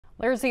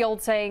There's the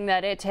old saying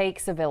that it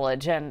takes a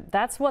village, and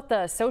that's what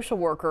the social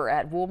worker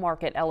at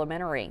Woolmarket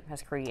Elementary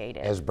has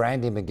created. As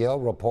Brandy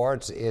McGill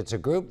reports, it's a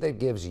group that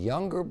gives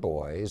younger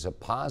boys a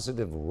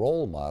positive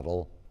role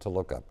model to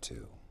look up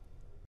to.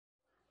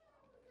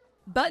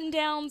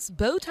 Button-downs,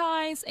 bow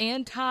ties,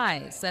 and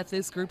ties set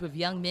this group of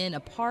young men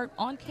apart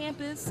on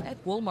campus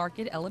at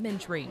Woolmarket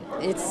Elementary.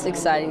 It's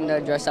exciting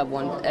to dress up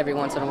every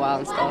once in a while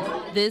and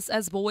stuff. This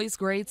as boys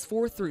grades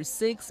 4 through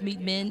 6 meet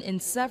men in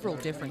several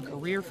different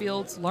career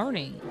fields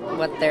learning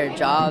what their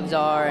jobs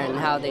are and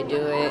how they do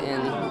it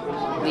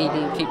and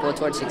leading people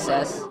towards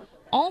success.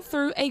 All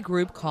through a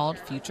group called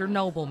Future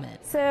Noblemen.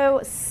 So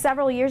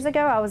several years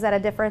ago I was at a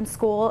different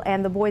school,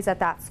 and the boys at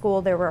that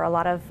school, there were a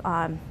lot of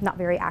not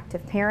very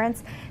active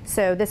parents.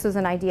 So this was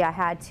an idea I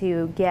had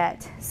to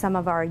get some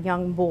of our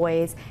young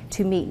boys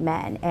to meet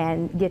men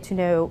and get to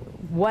know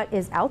what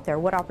is out there,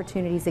 what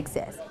opportunities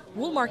exist.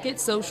 Woolmarket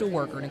social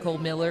worker Nicole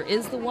Miller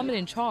is the woman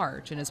in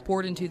charge and has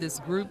poured into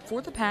this group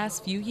for the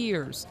past few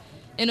years.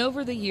 And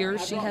over the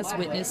years, she has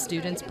witnessed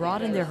students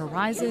broaden their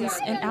horizons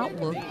and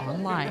outlook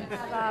on life.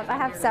 I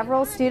have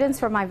several students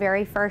from my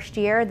very first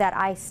year that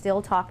I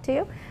still talk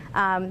to.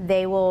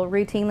 They will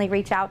routinely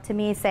reach out to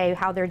me, say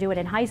how they're doing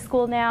in high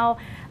school now.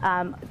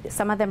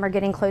 Some of them are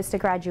getting close to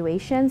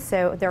graduation,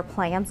 so their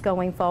plans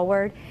going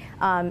forward.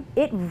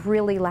 It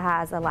really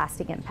has a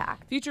lasting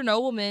impact. Future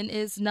Nobleman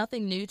is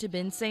nothing new to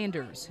Ben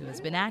Sanders, who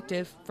has been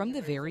active from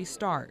the very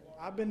start.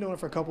 I've been doing it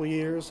for a couple of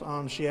years.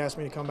 She asked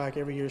me to come back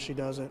every year she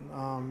does it.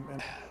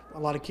 And a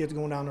lot of kids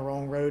going down the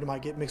wrong road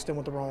might get mixed in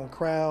with the wrong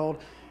crowd.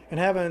 And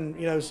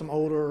having, some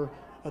older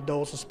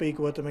adults to speak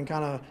with them and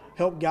kind of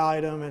help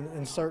guide them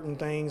in certain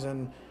things.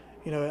 And,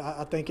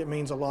 I think it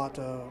means a lot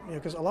to,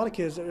 because a lot of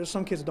kids, there's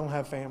some kids that don't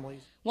have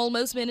families. While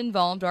most men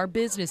involved are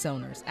business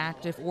owners,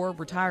 active or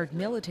retired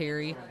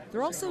military,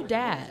 they're also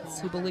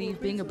dads who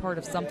believe being a part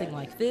of something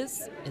like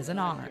this is an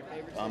honor.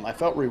 I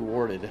felt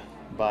rewarded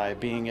by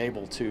being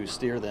able to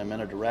steer them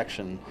in a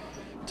direction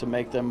to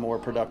make them more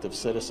productive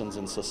citizens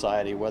in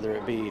society, whether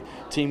it be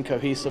team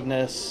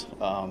cohesiveness,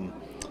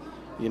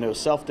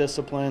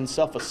 self-discipline,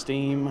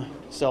 self-esteem,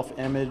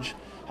 self-image,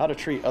 how to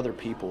treat other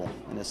people.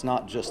 And it's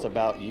not just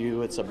about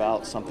you, it's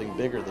about something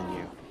bigger than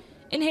you.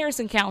 In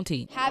Harrison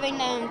County, having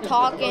them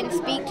talk and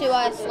speak to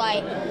us,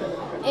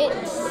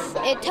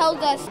 it tells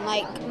us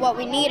what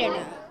we need to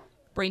know.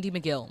 Brandy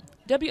McGill,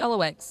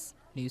 WLOX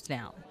News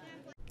Now.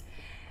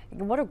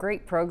 What a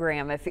great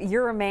program. If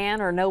you're a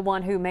man or know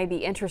one who may be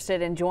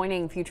interested in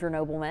joining Future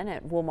Noblemen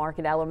at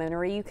Woolmarket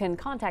Elementary, you can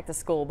contact the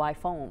school by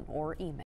phone or email.